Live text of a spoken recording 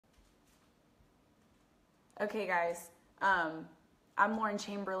Okay, guys, I'm Lauren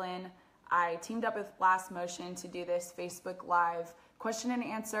Chamberlain. I teamed up with Last Motion to do this Facebook Live question and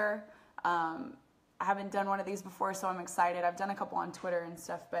answer. I haven't done one of these before, so I'm excited. I've done a couple on Twitter and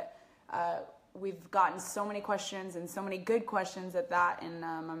stuff, but we've gotten so many questions and so many good questions at that, and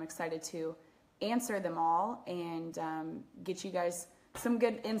I'm excited to answer them all and get you guys some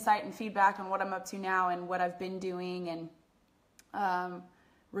good insight and feedback on what I'm up to now and what I've been doing and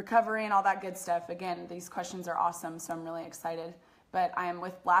recovery and all that good stuff. Again, these questions are awesome, so I'm really excited. But I am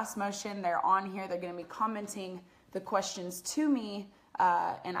with Blast Motion. They're on here. They're going to be commenting the questions to me,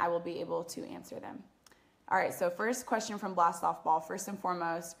 and I will be able to answer them. All right, so first question from Blast Softball. First and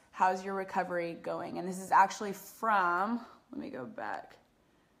foremost, how's your recovery going? And this is actually from, let me go back,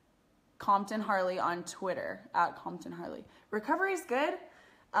 Compton Harley on Twitter, at Compton Harley. Recovery is good.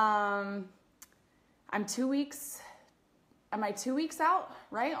 I'm 2 weeks, am I 2 weeks out,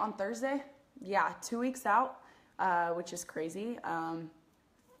 right, on Thursday? Yeah, 2 weeks out, which is crazy.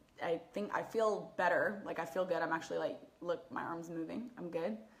 I think I feel better, like I feel good. I'm actually like, look, my arm's moving, I'm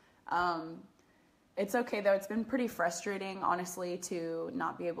good. It's okay though, it's been pretty frustrating, honestly, to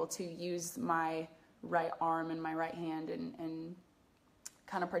not be able to use my right arm and my right hand and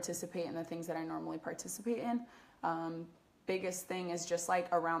kind of participate in the things that I normally participate in. Biggest thing is just like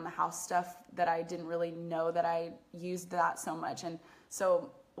around the house stuff that I didn't really know that I used that so much. And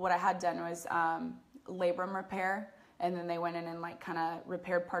so what I had done was labrum repair, and then they went in and like kind of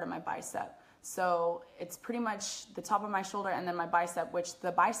repaired part of my bicep. So it's pretty much the top of my shoulder and then my bicep, which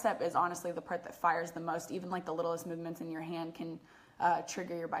the bicep is honestly the part that fires the most. Even like the littlest movements in your hand can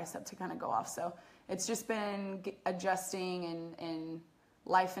trigger your bicep to kind of go off. So it's just been adjusting, and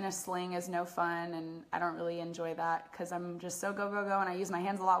life in a sling is no fun, and I don't really enjoy that because I'm just so go, go, go, and I use my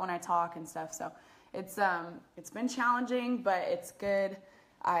hands a lot when I talk and stuff. So it's been challenging, but it's good.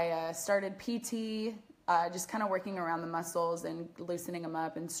 I started PT, just kind of working around the muscles and loosening them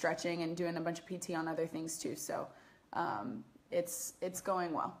up and stretching and doing a bunch of PT on other things too. So it's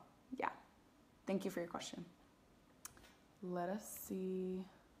going well. Yeah. Thank you for your question. Let us see.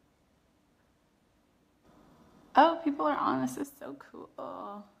 Oh, people are on. This is so cool.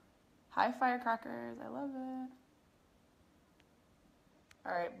 Hi, firecrackers. I love it.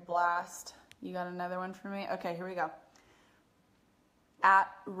 All right, Blast. You got another one for me? Okay, here we go. At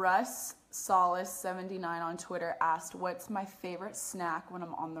Russ Solace 79 on Twitter asked, what's my favorite snack when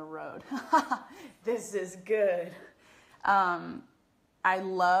I'm on the road? This is good. I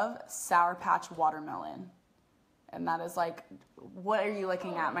love Sour Patch watermelon. And that is like, what are you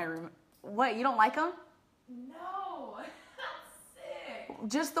looking at, my room? What, you don't like them? No, that's sick.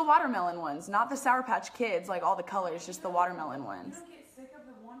 Just the watermelon ones, not the Sour Patch Kids, like all the colors, just the watermelon ones. You don't get sick of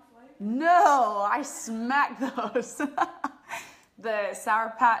the one flavor? No, I smack those. The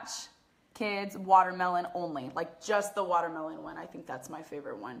Sour Patch Kids watermelon only, like just the watermelon one. I think that's my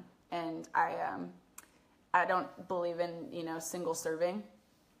favorite one. And I don't believe in, single serving.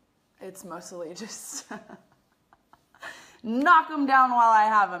 It's mostly just knock them down while I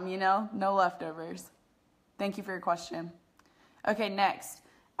have them, no leftovers. Thank you for your question. Okay, next.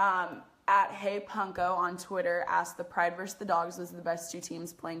 At Hey Punko on Twitter asked, the Pride versus the Dogs was the best two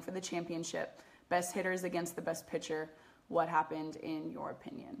teams playing for the championship. Best hitters against the best pitcher. What happened in your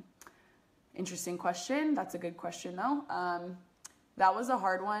opinion? Interesting question. That's a good question though. That was a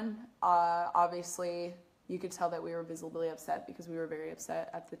hard one. Obviously, you could tell that we were visibly upset because we were very upset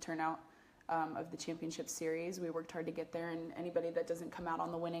at the turnout of the championship series. We worked hard to get there, and anybody that doesn't come out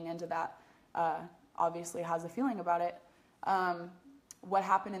on the winning end of that obviously has a feeling about it. What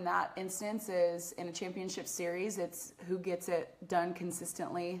happened in that instance is, in a championship series, it's who gets it done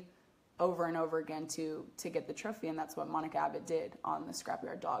consistently over and over again to get the trophy, and that's what Monica Abbott did on the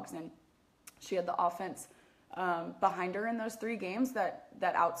Scrapyard Dogs. And she had the offense behind her in those 3 games that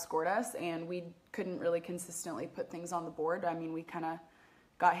outscored us, and we couldn't really consistently put things on the board. I mean, we kind of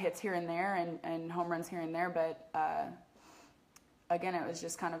got hits here and there and home runs here and there, but again, it was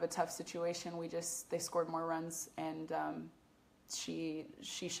just kind of a tough situation. They scored more runs, and she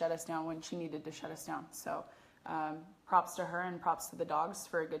shut us down when she needed to shut us down. So props to her and props to the Dogs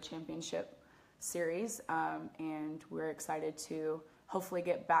for a good championship series, and we're excited to hopefully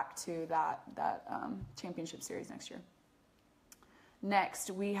get back to that championship series next year. Next,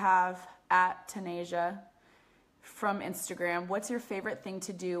 we have at Tanasia from Instagram, what's your favorite thing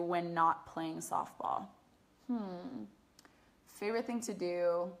to do when not playing softball? Favorite thing to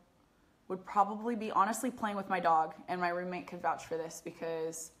do would probably be honestly playing with my dog, and my roommate could vouch for this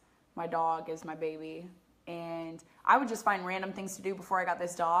because my dog is my baby, and I would just find random things to do before I got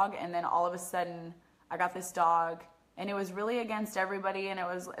this dog, and then all of a sudden I got this dog And it was really against everybody, and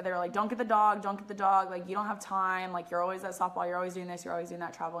they were like, don't get the dog, like, you don't have time, like, you're always at softball, you're always doing this, you're always doing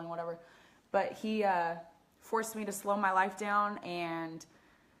that, traveling, whatever. But he forced me to slow my life down, and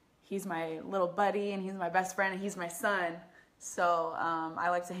he's my little buddy, and he's my best friend, and he's my son. So I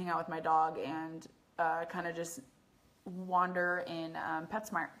like to hang out with my dog and kind of just wander in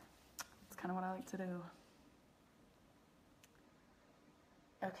PetSmart. That's kind of what I like to do.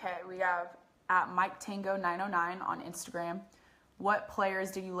 Okay, we have at MikeTango909 on Instagram. What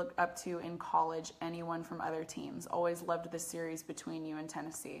players did you look up to in college? Anyone from other teams? Always loved the series between you and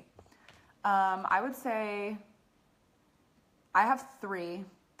Tennessee. I would say I have three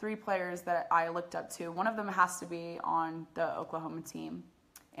players that I looked up to. One of them has to be on the Oklahoma team,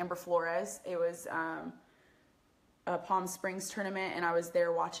 Amber Flores. It was a Palm Springs tournament, and I was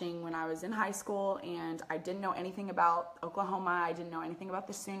there watching when I was in high school, and I didn't know anything about Oklahoma. I didn't know anything about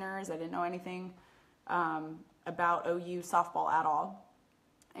the Sooners. I didn't know anything about OU softball at all.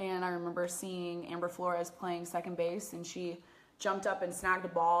 And I remember seeing Amber Flores playing second base, and she jumped up and snagged a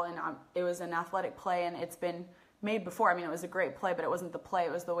ball, and it was an athletic play, and it's been made before. I mean, it was a great play, but it wasn't the play.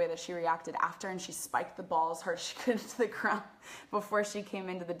 It was the way that she reacted after, and she spiked the ball as hard as she could into the ground before she came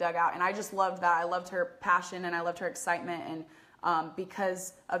into the dugout. And I just loved that. I loved her passion, and I loved her excitement. And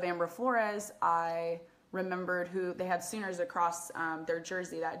because of Amber Flores, I remembered who they had Sooners across their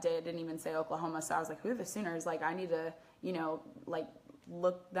jersey that day. It didn't even say Oklahoma, so I was like, who are the Sooners? Like, I need to, like,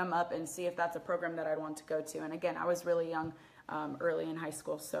 look them up and see if that's a program that I'd want to go to. And again, I was really young, early in high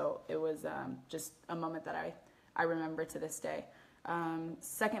school, so it was just a moment that I remember to this day.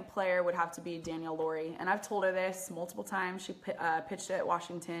 Second player would have to be Danielle Laurie, and I've told her this multiple times. She pitched at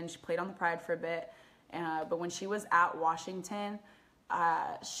Washington. She played on the Pride for a bit, but when she was at Washington,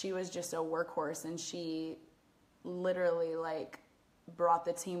 she was just a workhorse, and she literally like brought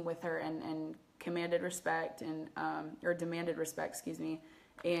the team with her and commanded respect and or demanded respect, excuse me,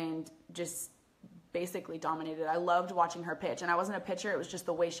 and just basically dominated. I loved watching her pitch, and I wasn't a pitcher. It was just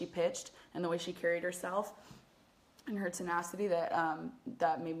the way she pitched and the way she carried herself and her tenacity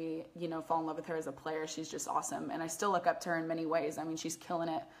that made me, fall in love with her as a player. She's just awesome, and I still look up to her in many ways. I mean, she's killing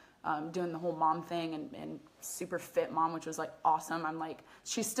it, doing the whole mom thing and super fit mom, which was like awesome. I'm like,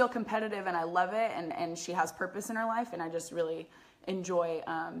 she's still competitive, and I love it, and she has purpose in her life, and I just really enjoy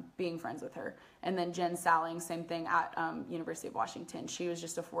being friends with her. And then Jen Salling, same thing at University of Washington. She was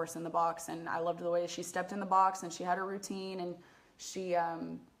just a force in the box, and I loved the way she stepped in the box, and she had her routine, and she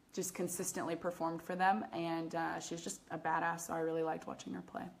just consistently performed for them, and she's just a badass, so I really liked watching her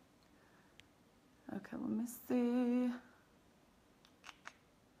play. Okay, let me see.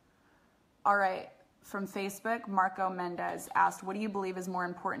 All right, from Facebook, Marco Mendez asked, what do you believe is more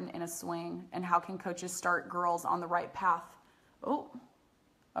important in a swing, and how can coaches start girls on the right path? Oh,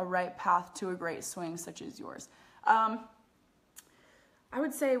 a right path to a great swing such as yours. I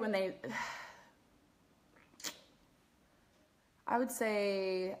would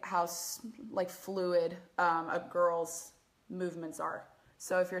say how like fluid a girl's movements are.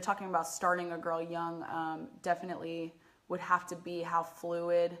 So if you're talking about starting a girl young, definitely would have to be how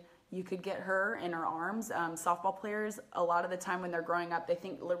fluid you could get her in her arms. Softball players, a lot of the time when they're growing up, they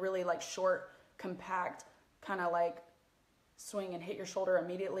think really like short, compact, kind of like swing and hit your shoulder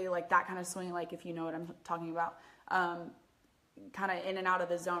immediately, like that kind of swing, like if you know what I'm talking about. Kind of in and out of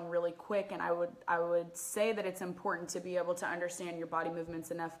the zone really quick, and I would say that it's important to be able to understand your body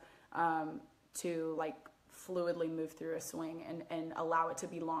movements enough to like fluidly move through a swing and allow it to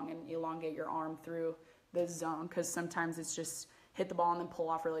be long and elongate your arm through the zone, because sometimes it's just hit the ball and then pull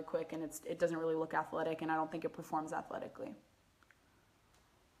off really quick, and it doesn't really look athletic, and I don't think it performs athletically.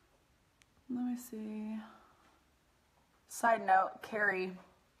 Let me see. Side note, Carrie,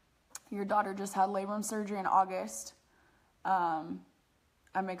 your daughter just had labor and surgery in August. I'm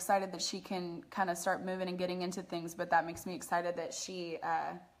excited that she can kind of start moving and getting into things, but that makes me excited that she,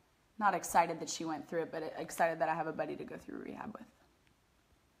 not excited that she went through it, but excited that I have a buddy to go through rehab with.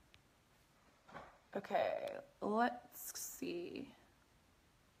 Okay, let's see.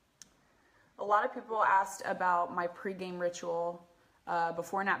 A lot of people asked about my pregame ritual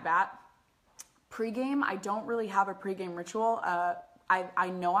before an at-bat. Pregame, I don't really have a pregame ritual. I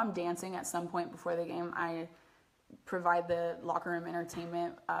know I'm dancing at some point before the game. I provide the locker room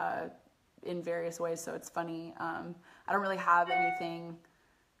entertainment in various ways, so it's funny. I don't really have anything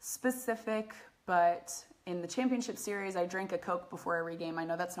specific, but in the championship series, I drank a Coke before every game. I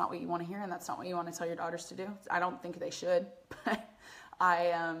know that's not what you want to hear, and that's not what you want to tell your daughters to do. I don't think they should, but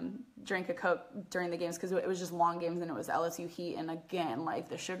I drank a Coke during the games because it was just long games and it was LSU Heat. And again, like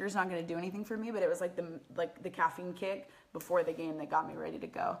the sugar's not going to do anything for me, but it was like the caffeine kick before the game that got me ready to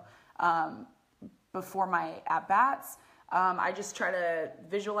go. before my at-bats. I just try to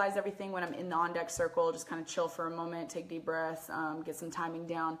visualize everything when I'm in the on-deck circle, just kind of chill for a moment, take deep breaths, get some timing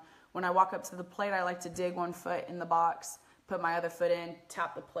down. When I walk up to the plate, I like to dig one foot in the box, put my other foot in,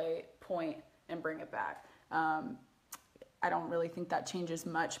 tap the plate, point, and bring it back. I don't really think that changes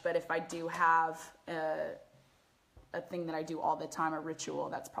much, but if I do have a thing that I do all the time, a ritual,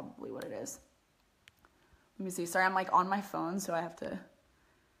 that's probably what it is. Let me see. Sorry, I'm like on my phone, so I have to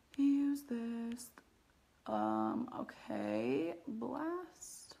use this. Okay,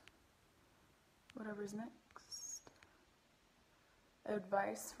 blast. Whatever's next.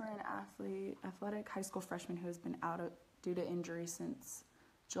 Advice for an athletic high school freshman who has been out due to injury since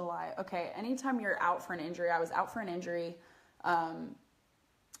July. Okay, anytime you're out for an injury, I was out for an injury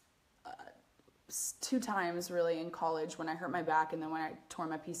 2 times really in college, when I hurt my back and then when I tore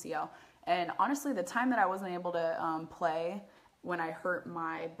my PCL. And honestly, the time that I wasn't able to play when I hurt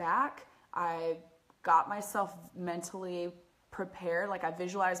my back, I got myself mentally prepared. Like, I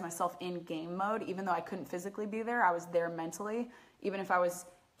visualized myself in game mode. Even though I couldn't physically be there, I was there mentally. Even if I was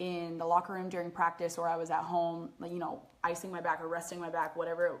in the locker room during practice, or I was at home, you know, icing my back or resting my back,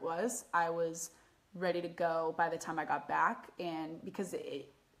 whatever it was, I was ready to go by the time I got back. And because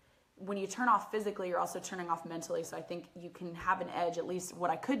when you turn off physically, you're also turning off mentally. So I think you can have an edge. At least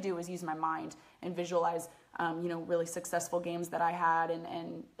what I could do is use my mind and visualize, you know, really successful games that I had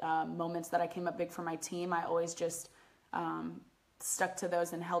and moments that I came up big for my team. I always just stuck to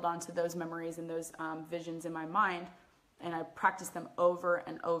those and held on to those memories and those visions in my mind. And I practiced them over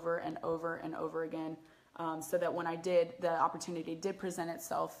and over and over and over again, so that when the opportunity did present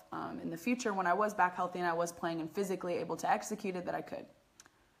itself in the future, when I was back healthy and I was playing and physically able to execute it, that I could.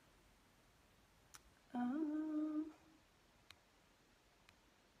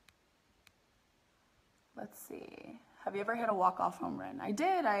 Let's see. Have you ever hit a walk-off home run? I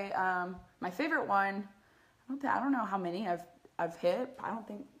did. My favorite one, I don't know how many I've hit. I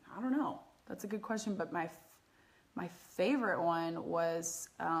don't know. That's a good question, but my favorite one was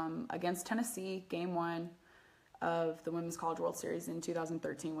against Tennessee, Game 1 of the Women's College World Series in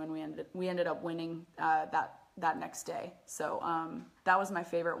 2013, when we ended up winning that next day. So that was my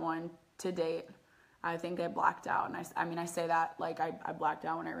favorite one to date. I think I blacked out, and I say that like I blacked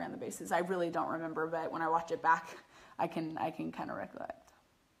out when I ran the bases. I really don't remember, but when I watch it back, I can kind of recollect.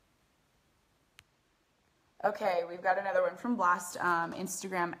 Okay, we've got another one from Blast.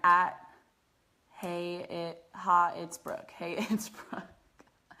 Instagram at it's Brooke. Hey, it's Brooke.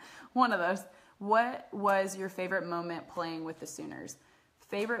 One of those. What was your favorite moment playing with the Sooners?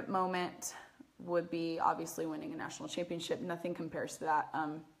 Favorite moment would be obviously winning a national championship. Nothing compares to that.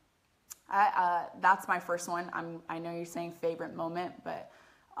 That's my first one. I know you're saying favorite moment, but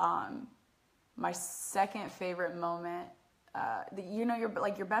my second favorite moment,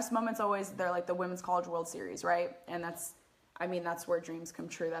 your best moments always, they're like the Women's College World Series, right? And that's where dreams come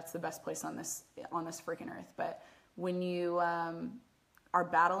true. That's the best place on this freaking earth. But when you are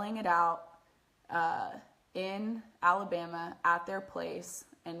battling it out in Alabama at their place,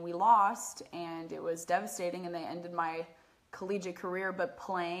 and we lost, and it was devastating, and they ended my collegiate career, but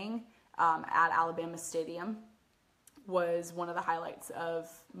playing at Alabama Stadium was one of the highlights of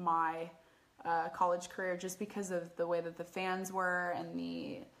my college career, just because of the way that the fans were and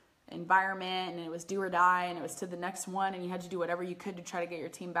the environment, and it was do or die, and it was to the next one, and you had to do whatever you could to try to get your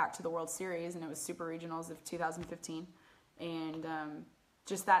team back to the World Series, and it was Super Regionals of 2015, and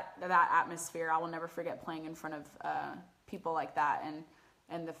just that atmosphere, I will never forget playing in front of people like that,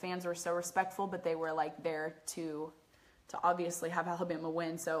 and the fans were so respectful, but they were like there to obviously have Alabama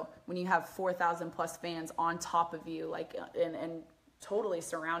win. So when you have 4,000 plus fans on top of you, like and totally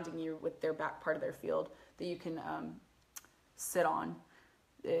surrounding you with their back part of their field that you can sit on,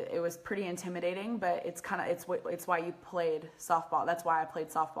 it was pretty intimidating. But it's why you played softball. That's why I played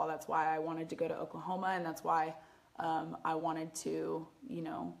softball. That's why I wanted to go to Oklahoma, and that's why I wanted to,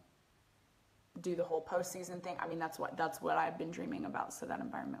 do the whole postseason thing. I mean, that's what I've been dreaming about. So that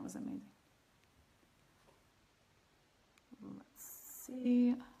environment was amazing. Let's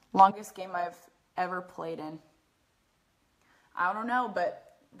see. Longest game I've ever played in. I don't know,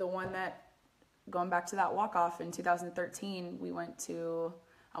 but the one that, going back to that walk-off in 2013, we went to,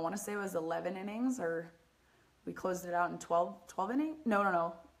 I want to say it was 11 innings, or we closed it out in 12 innings?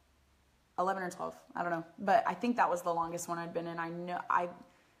 No. 11 or 12. I don't know. But I think that was the longest one I'd been in.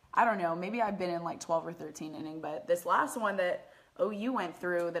 I don't know. Maybe I've been in like 12 or 13 innings, but this last one that OU went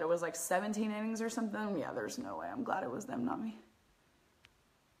through, that it was like 17 innings or something, yeah, there's no way. I'm glad it was them, not me.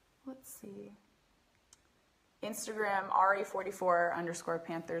 Let's see. Instagram,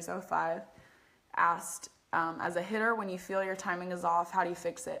 Ari44_Panthers05 asked, as a hitter, when you feel your timing is off, how do you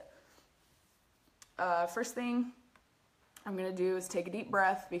fix it? First thing I'm gonna do is take a deep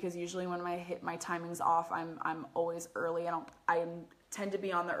breath, because usually when my timing's off, I'm always early. I tend to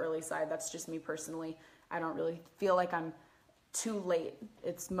be on the early side. That's just me personally. I don't really feel like I'm too late.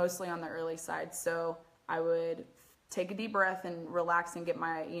 It's mostly on the early side. So I would take a deep breath and relax and get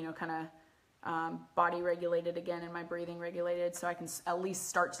my, kind of body regulated again and my breathing regulated, so I can at least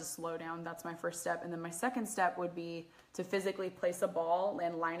start to slow down. That's my first step. And then my second step would be to physically place a ball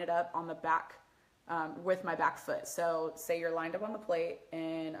and line it up on the back with my back foot. So say you're lined up on the plate,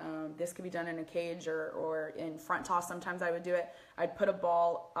 and this could be done in a cage or in front toss. Sometimes I would do it. I'd put a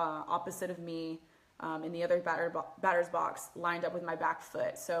ball opposite of me in the other batter's box, lined up with my back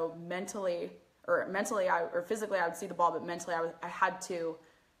foot. So physically I would see the ball, but mentally I had to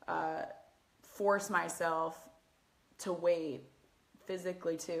force myself to wait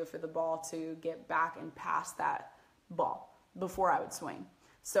physically too for the ball to get back and past that ball before I would swing.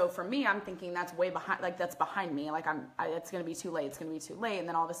 So for me, I'm thinking that's way behind, like that's behind me. Like it's going to be too late. It's going to be too late. And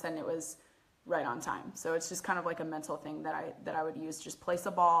then all of a sudden it was right on time. So it's just kind of like a mental thing that I would use. Just place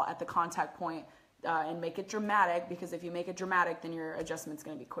a ball at the contact point and make it dramatic, because if you make it dramatic, then your adjustment's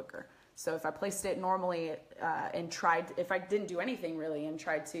going to be quicker. So if I placed it normally if I didn't do anything really and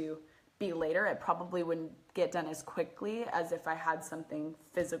tried to be later, it probably wouldn't get done as quickly as if I had something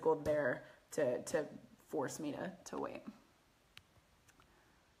physical there to force me to wait.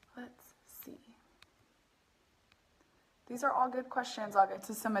 Let's see. These are all good questions. I'll get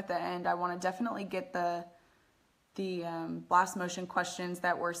to some at the end. I want to definitely get the blast motion questions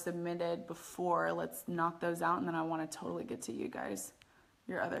that were submitted before. Let's knock those out, and then I want to totally get to you guys,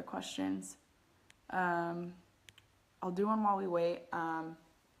 your other questions. I'll do one while we wait. Let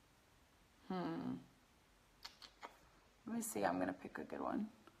me see. I'm going to pick a good one.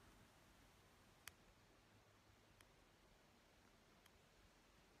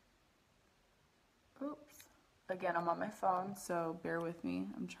 Oops. Again, I'm on my phone, so bear with me.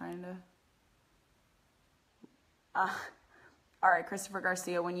 I'm trying to... all right, Christopher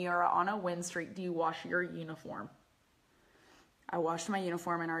Garcia, when you are on a win streak, do you wash your uniform? I washed my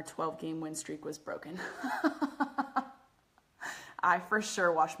uniform and our 12-game win streak was broken. I for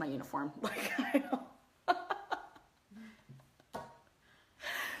sure washed my uniform.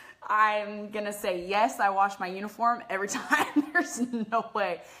 I'm going to say yes, I wash my uniform every time. There's no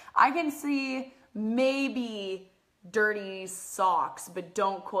way. I can see maybe dirty socks, but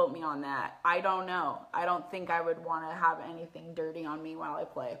don't quote me on that. I don't know. I don't think I would want to have anything dirty on me while I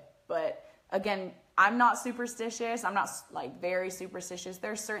play. But again, I'm not superstitious. I'm not like very superstitious.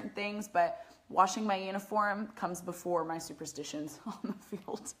 There's certain things, but washing my uniform comes before my superstitions on the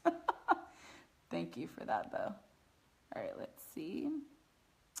field. Thank you for that though. All right, let's see.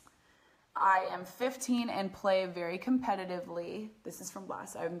 I am 15 and play very competitively. This is from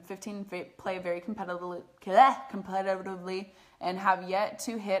Blast. I'm 15 and play very competitively and have yet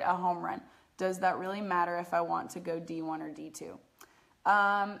to hit a home run. Does that really matter if I want to go D1 or D2?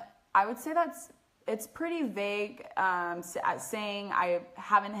 I would say it's pretty vague saying I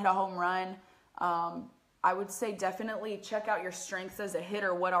haven't hit a home run. I would say definitely check out your strengths as a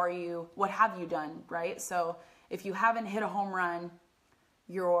hitter. What have you done, right? So if you haven't hit a home run,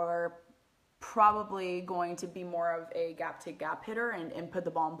 you're probably going to be more of a gap-to-gap hitter and put the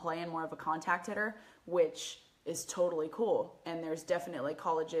ball in play and more of a contact hitter, which is totally cool. And there's definitely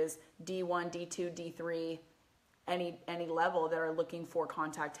colleges, D1, D2, D3, any level that are looking for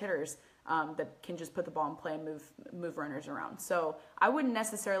contact hitters that can just put the ball in play and move runners around. So I wouldn't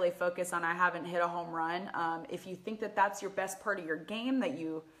necessarily focus on I haven't hit a home run. If you think that that's your best part of your game, that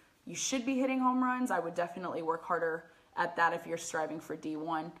you should be hitting home runs, I would definitely work harder at that if you're striving for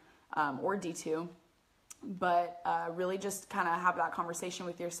D1 or D2. But really just kind of have that conversation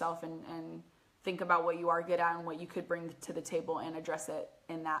with yourself and think about what you are good at and what you could bring to the table and address it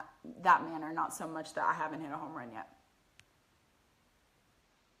in that manner, not so much that I haven't hit a home run yet.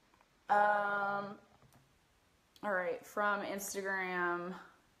 All right, from Instagram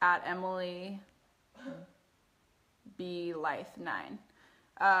at Emily B. Lyth 9.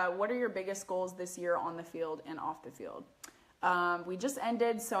 What are your biggest goals this year on the field and off the field? We just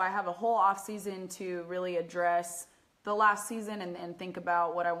ended, so I have a whole off season to really address the last season and think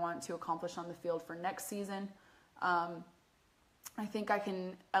about what I want to accomplish on the field for next season. I think I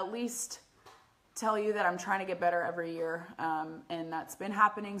can at least tell you that I'm trying to get better every year, and that's been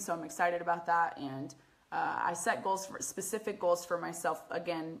happening, so I'm excited about that. And I set specific goals for myself,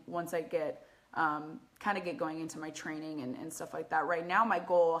 again, once I get get going into my training and stuff like that. Right now, my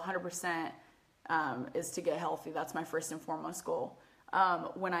goal 100% is to get healthy. That's my first and foremost goal.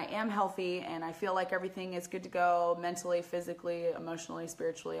 When I am healthy and I feel like everything is good to go mentally, physically, emotionally,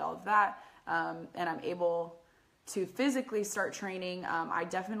 spiritually, all of that, and I'm able to physically start training, I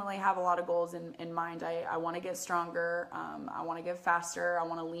definitely have a lot of goals in mind. I want to get stronger. I want to get faster. I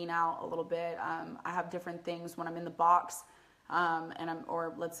want to lean out a little bit. I have different things when I'm in the box,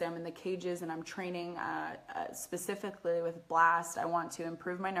 or let's say I'm in the cages and I'm training specifically with blast. I want to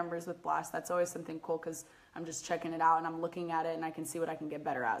improve my numbers with blast. That's always something cool because I'm just checking it out and I'm looking at it and I can see what I can get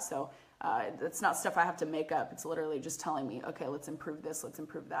better at. So it's not stuff I have to make up. It's literally just telling me, okay, let's improve this, let's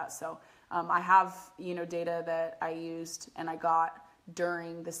improve that. So I have, data that I used and I got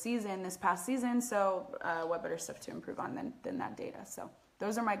during the season, this past season. So what better stuff to improve on than that data? So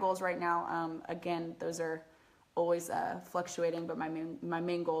those are my goals right now. Again, those are always fluctuating, but my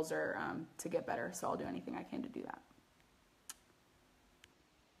main goals are to get better. So I'll do anything I can to do that.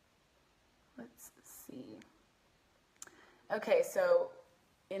 Let's see. Okay, so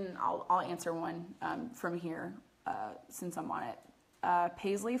I'll answer one from here since I'm on it.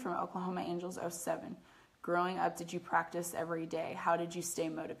 Paisley from Oklahoma Angels 07. Growing up, did you practice every day? How did you stay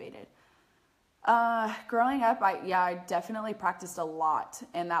motivated? Growing up, I definitely practiced a lot,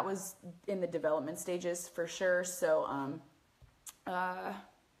 and that was in the development stages for sure. So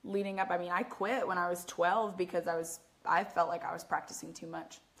leading up, I quit when I was 12 because I felt like I was practicing too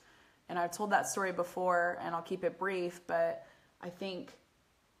much. And I've told that story before, and I'll keep it brief, but I think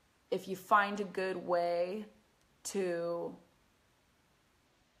if you find a good way to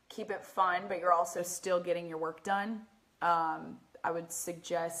keep it fun, but you're also still getting your work done, I would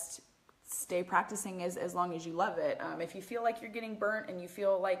suggest stay practicing as long as you love it. If you feel like you're getting burnt and you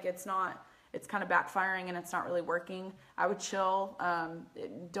feel like it's kind of backfiring and it's not really working, I would chill.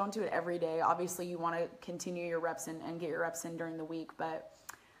 Don't do it every day. Obviously, you want to continue your reps and get your reps in during the week, but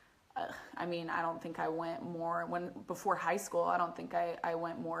I don't think I went more before high school. I don't think I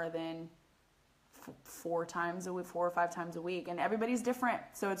went more than 4 or 5 times a week, and everybody's different.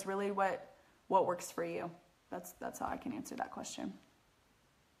 So it's really what works for you. That's how I can answer that question.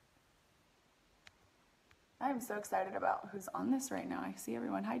 I'm so excited about who's on this right now. I see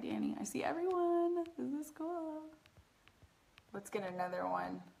everyone. Hi, Danny. I see everyone. This is cool. Let's get another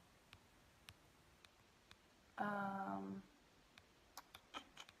one.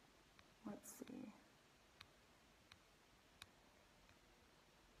 Let's see.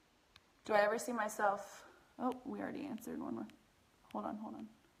 Do I ever see myself? Oh, we already answered one more. Hold on.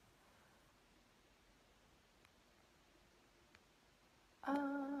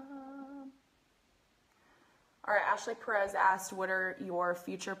 All right, Ashley Perez asked, what are your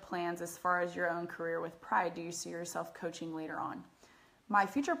future plans as far as your own career with Pride? Do you see yourself coaching later on? My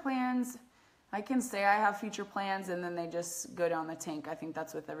future plans, I can say I have future plans and then they just go down the tank. I think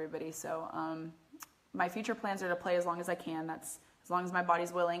that's with everybody. So my future plans are to play as long as I can. That's as long as my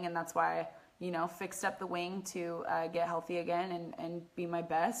body's willing, and that's why I, fixed up the wing to get healthy again and be my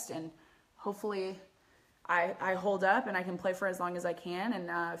best. And hopefully I hold up and I can play for as long as I can.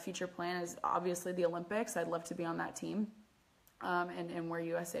 And future plan is obviously the Olympics. I'd love to be on that team and wear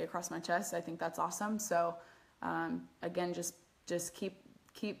USA across my chest. I think that's awesome. So again, just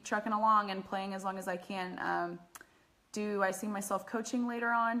keep trucking along and playing as long as I can. Do I see myself coaching later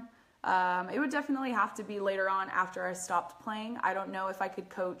on? It would definitely have to be later on after I stopped playing. I don't know if I could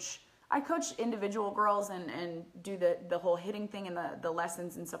coach. I coach individual girls and do the whole hitting thing and the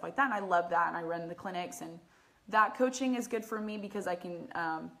lessons and stuff like that. And I love that. And I run the clinics, and that coaching is good for me because I can,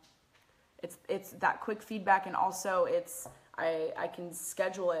 it's that quick feedback. And also I can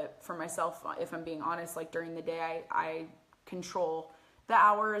schedule it for myself. If I'm being honest, like during the day, I control the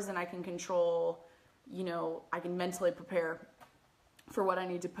hours and I can control, I can mentally prepare for what I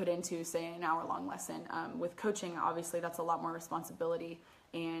need to put into, say, an hour-long lesson. With coaching, obviously, that's a lot more responsibility,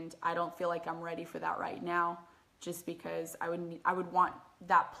 and I don't feel like I'm ready for that right now, just because I would want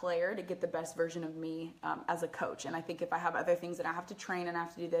that player to get the best version of me as a coach. And I think if I have other things that I have to train and I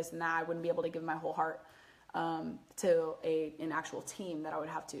have to do this and that, I wouldn't be able to give my whole heart to an actual team that I would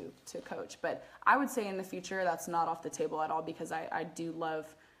have to coach. But I would say in the future, that's not off the table at all, because I do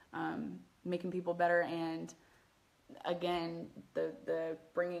love making people better, and again, the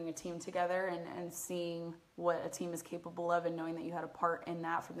bringing a team together and seeing what a team is capable of and knowing that you had a part in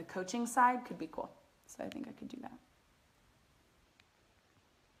that from the coaching side could be cool. So I think I could do that.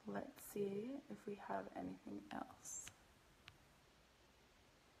 Let's see if we have anything else.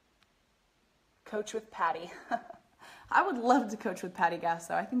 Coach with Patty. I would love to coach with Patty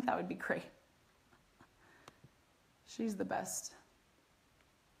Gasso. I think that would be great. She's the best.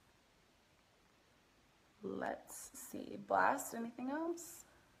 Let's see. Blast, anything else?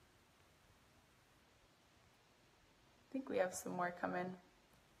 I think we have some more coming.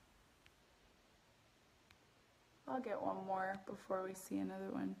 I'll get one more before we see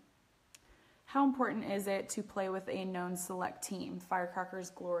another one. How important is it to play with a known select team, Firecrackers,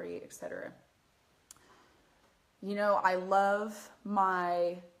 Glory, etc.? You know, I love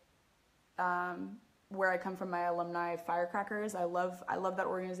my, where I come from, my alumni Firecrackers. I love that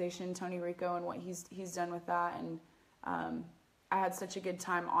organization, Tony Rico, and what he's done with that. And I had such a good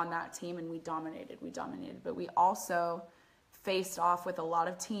time on that team, and we dominated. But we also faced off with a lot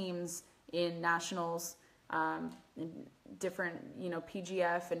of teams in nationals, in different,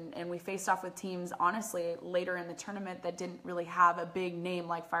 PGF, and we faced off with teams, honestly, later in the tournament that didn't really have a big name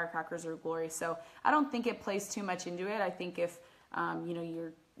like Firecrackers or Glory. So I don't think it plays too much into it. I think if,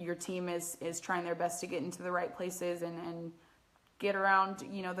 your team is trying their best to get into the right places and get around,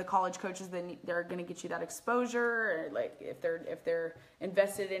 the college coaches that they're going to get you that exposure, or like if they're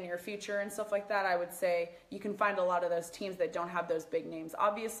invested in your future and stuff like that, I would say you can find a lot of those teams that don't have those big names.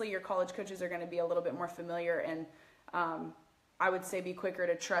 Obviously, your college coaches are going to be a little bit more familiar, and I would say be quicker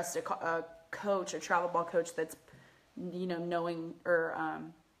to trust a coach, a travel ball coach that's, knowing or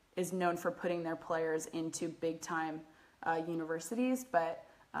is known for putting their players into big time universities. But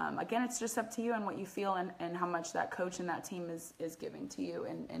again, it's just up to you and what you feel and how much that coach and that team is giving to you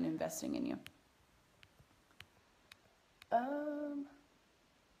and investing in you.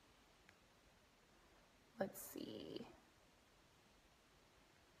 Let's see.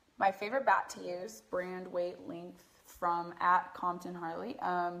 My favorite bat to use, brand, weight, length, from @ComptonHarley.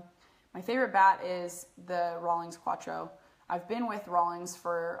 My favorite bat is the Rawlings Quattro. I've been with Rawlings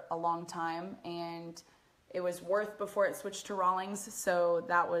for a long time, and it was Worth before it switched to Rawlings, so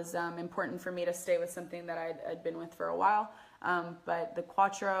that was important for me to stay with something that I'd been with for a while. But the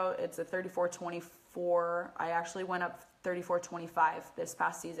Quattro, it's a 34-24. I actually went up 34-25 this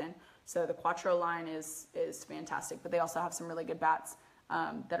past season, so the Quattro line is fantastic. But they also have some really good bats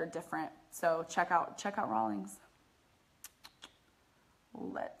that are different. So check out Rawlings.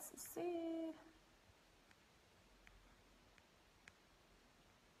 Let's see.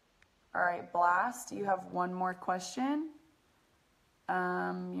 All right, Blast, you have one more question.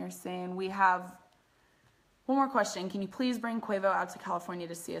 You're saying we have one more question. Can you please bring Quavo out to California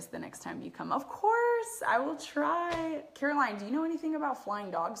to see us the next time you come? Of course, I will try. Caroline, do you know anything about flying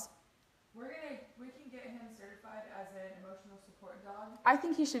dogs? We can get him certified as an emotional support dog. I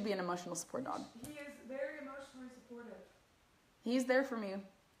think he should be an emotional support dog. He is very emotionally supportive. He's there for me.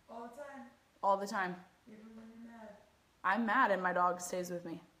 All the time. All the time. Even when you're mad. I'm mad and my dog stays with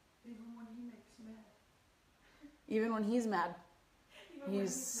me. Even when he makes you mad. Even when he's mad,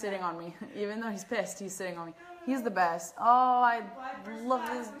 he's sitting on me. Even though he's pissed, he's sitting on me. He's the best. Oh, I love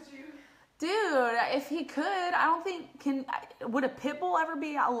this. Dude, if he could, I don't think, would a pit bull ever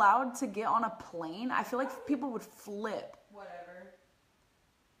be allowed to get on a plane? I feel like people would flip. Whatever.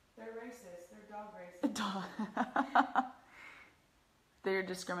 They're racist. They're dog racist. They're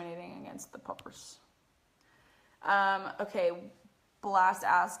discriminating against the puppers. Okay, Blast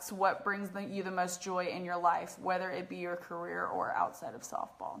asks, what brings you the most joy in your life, whether it be your career or outside of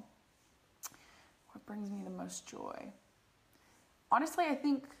softball? What brings me the most joy? Honestly, I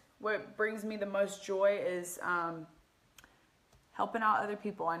think what brings me the most joy is helping out other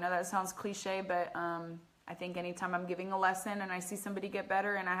people. I know that sounds cliche, but I think anytime I'm giving a lesson and I see somebody get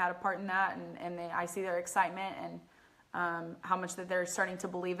better and I had a part in that, and I see their excitement and how much that they're starting to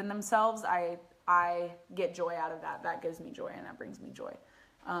believe in themselves, I get joy out of that. That gives me joy and that brings me joy.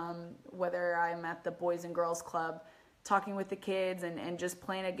 Whether I'm at the Boys and Girls Club, talking with the kids and just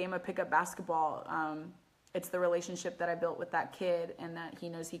playing a game of pickup basketball, it's the relationship that I built with that kid and that he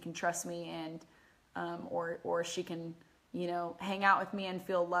knows he can trust me and or she can, hang out with me and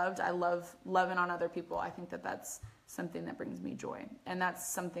feel loved. I love loving on other people. I think that that's something that brings me joy. And that's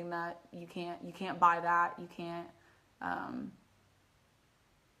something that you can't buy that. You can't,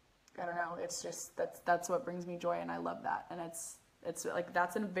 I don't know. It's just, that's what brings me joy. And I love that. And it's like,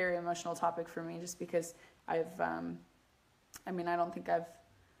 that's a very emotional topic for me just because I don't think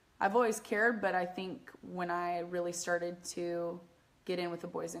I've always cared, but I think when I really started to get in with the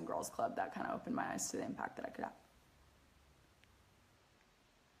Boys and Girls Club, that kind of opened my eyes to the impact that I could have.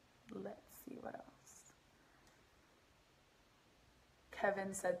 Let's see what else.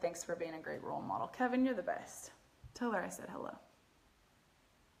 Kevin said, thanks for being a great role model. Kevin, you're the best. Tell her I said hello.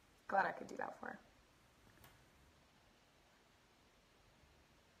 Glad I could do that for her.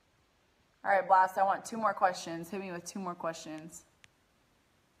 All right, Blast, I want 2 more questions. Hit me with 2 more questions.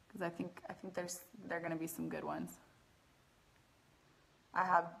 Because I think they're going to be some good ones. I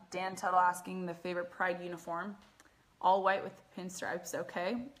have Dan Tuttle asking the favorite Pride uniform. All white with the pinstripes,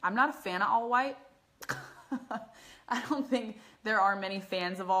 okay. I'm not a fan of all white. I don't think there are many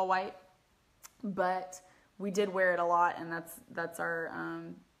fans of all white. But we did wear it a lot, and that's our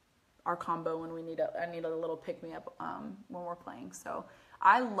our combo when I need a little pick-me-up when we're playing. So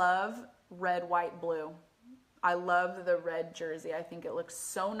I love red, white, blue. I love the red jersey. I think it looks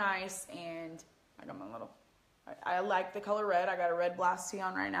so nice, and I got my little, I like the color red. I got a red blast tee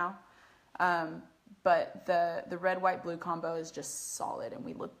on right now. But the red, white, blue combo is just solid, and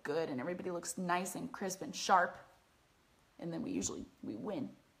we look good, and everybody looks nice and crisp and sharp, and then we win.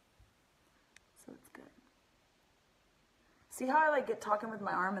 So it's good. See how I like get talking with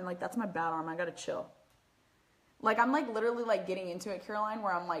my arm, and like that's my bad arm. I gotta chill. Like I'm like literally like getting into it, Caroline,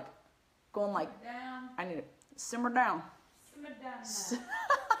 where I'm like going like down. I need to simmer down. Simmer down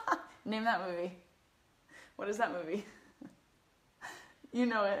now. Name that movie. What is that movie? You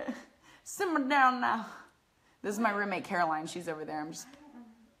know it. Simmer down now. This is my roommate Caroline. She's over there. I know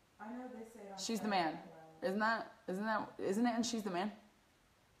they say it on She's the man. Isn't it? And she's the man.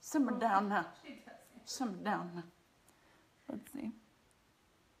 Simmer down now. She does. Simmer down now. Let's see.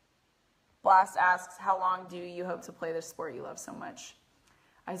 Blast asks, how long do you hope to play this sport you love so much?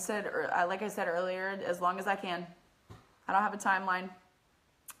 Like I said earlier, as long as I can. I don't have a timeline.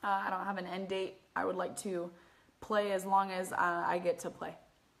 I don't have an end date. I would like to play as long as I get to play.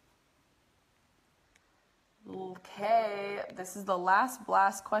 Okay, this is the last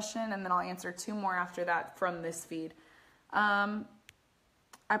blast question, and then I'll answer 2 more after that from this feed. I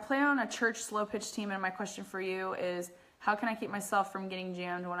play on a church slow pitch team, and my question for you is, how can I keep myself from getting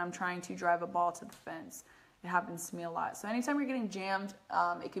jammed when I'm trying to drive a ball to the fence? It happens to me a lot. So anytime you're getting jammed,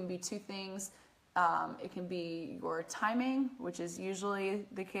 it can be 2 things. It can be your timing, which is usually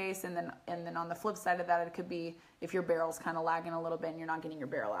the case, and then on the flip side of that, it could be if your barrel's kind of lagging a little bit and you're not getting your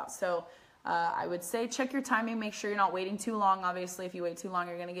barrel out. So I would say check your timing, make sure you're not waiting too long. Obviously, if you wait too long,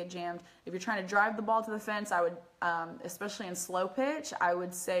 you're going to get jammed. If you're trying to drive the ball to the fence, I would, especially in slow pitch, I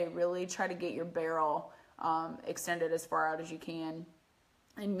would say really try to get your barrel extended as far out as you can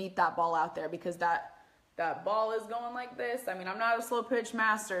and meet that ball out there, because that ball is going like this. I mean, I'm not a slow pitch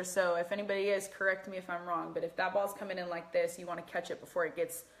master, so if anybody is, correct me if I'm wrong, but if that ball's coming in like this, you want to catch it before it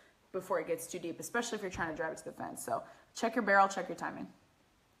gets too deep, especially if you're trying to drive it to the fence. So check your barrel, check your timing.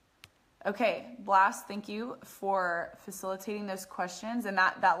 Okay, Blast, thank you for facilitating those questions. And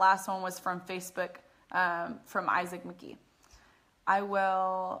that last one was from Facebook, from Isaac McGee. I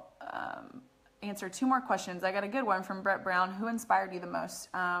will answer 2 more questions. I got a good one from Brett Brown. Who inspired you the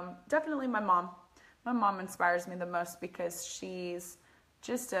most? Definitely my mom. My mom inspires me the most because she's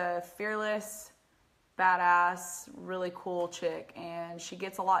just a fearless, badass, really cool chick. And she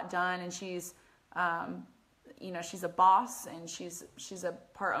gets a lot done, and she's she's a boss, and she's a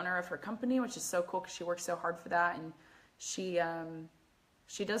part owner of her company, which is so cool because she works so hard for that, and she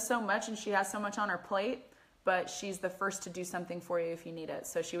does so much, and she has so much on her plate, but she's the first to do something for you if you need it.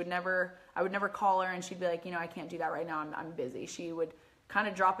 So I would never call her and she'd be like, I can't do that right now, I'm busy. She would kind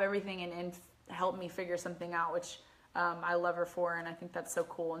of drop everything and help me figure something out, which I love her for, and I think that's so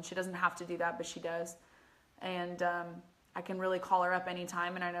cool. And she doesn't have to do that, but she does. And I can really call her up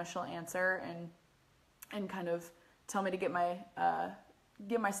anytime, and I know she'll answer and kind of tell me to get my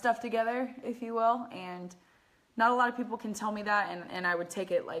stuff together, if you will. And not a lot of people can tell me that, and I would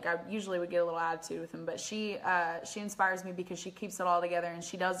take it, like I usually would get a little attitude with them, but she inspires me because she keeps it all together, and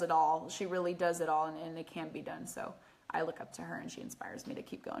she does it all. She really does it all, and it can be done. So I look up to her, and she inspires me to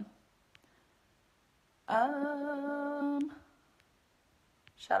keep going.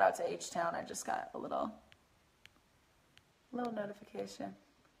 Shout out to H-Town. I just got a little notification.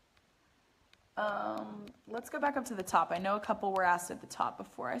 Let's go back up to the top. I know a couple were asked at the top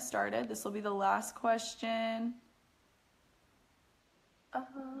before I started. This will be the last question.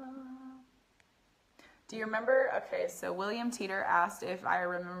 Do you remember? Okay, so William Teeter asked if I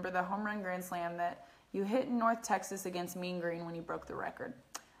remember the home run grand slam that you hit in North Texas against Mean Green when you broke the record.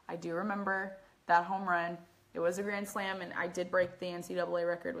 I do remember that home run. It was a grand slam, and I did break the NCAA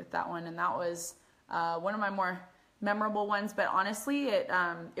record with that one, and that was one of my more memorable ones. But honestly,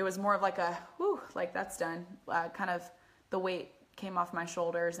 it was more of like a whew, like that's done. Kind of the weight came off my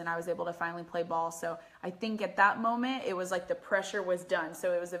shoulders, and I was able to finally play ball. So I think at that moment it was like the pressure was done.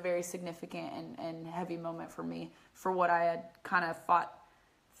 So it was a very significant and heavy moment for me for what I had kind of fought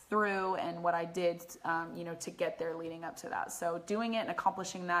through and what I did, to get there leading up to that. So doing it and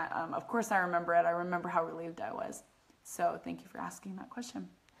accomplishing that, of course I remember it. I remember how relieved I was. So thank you for asking that question.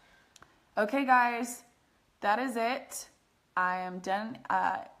 Okay, guys, that is it. I am done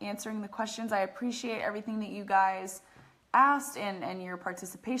answering the questions. I appreciate everything that you guys asked and your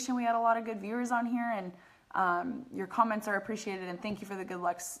participation. We had a lot of good viewers on here, and your comments are appreciated, and thank you for the good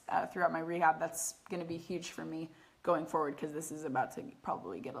lucks throughout my rehab. That's going to be huge for me going forward because this is about to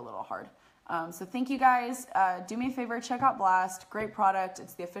probably get a little hard. So thank you guys. Do me a favor, check out Blast. Great product.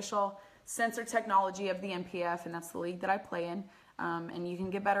 It's the official sensor technology of the NPF, and that's the league that I play in. And you can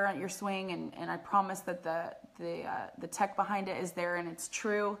get better at your swing, and I promise that the tech behind it is there and it's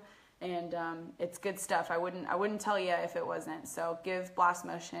true, and it's good stuff. I wouldn't tell you if it wasn't. So give Blast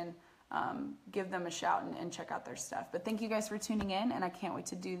Motion, give them a shout and check out their stuff. But thank you guys for tuning in, and I can't wait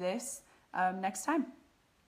to do this next time.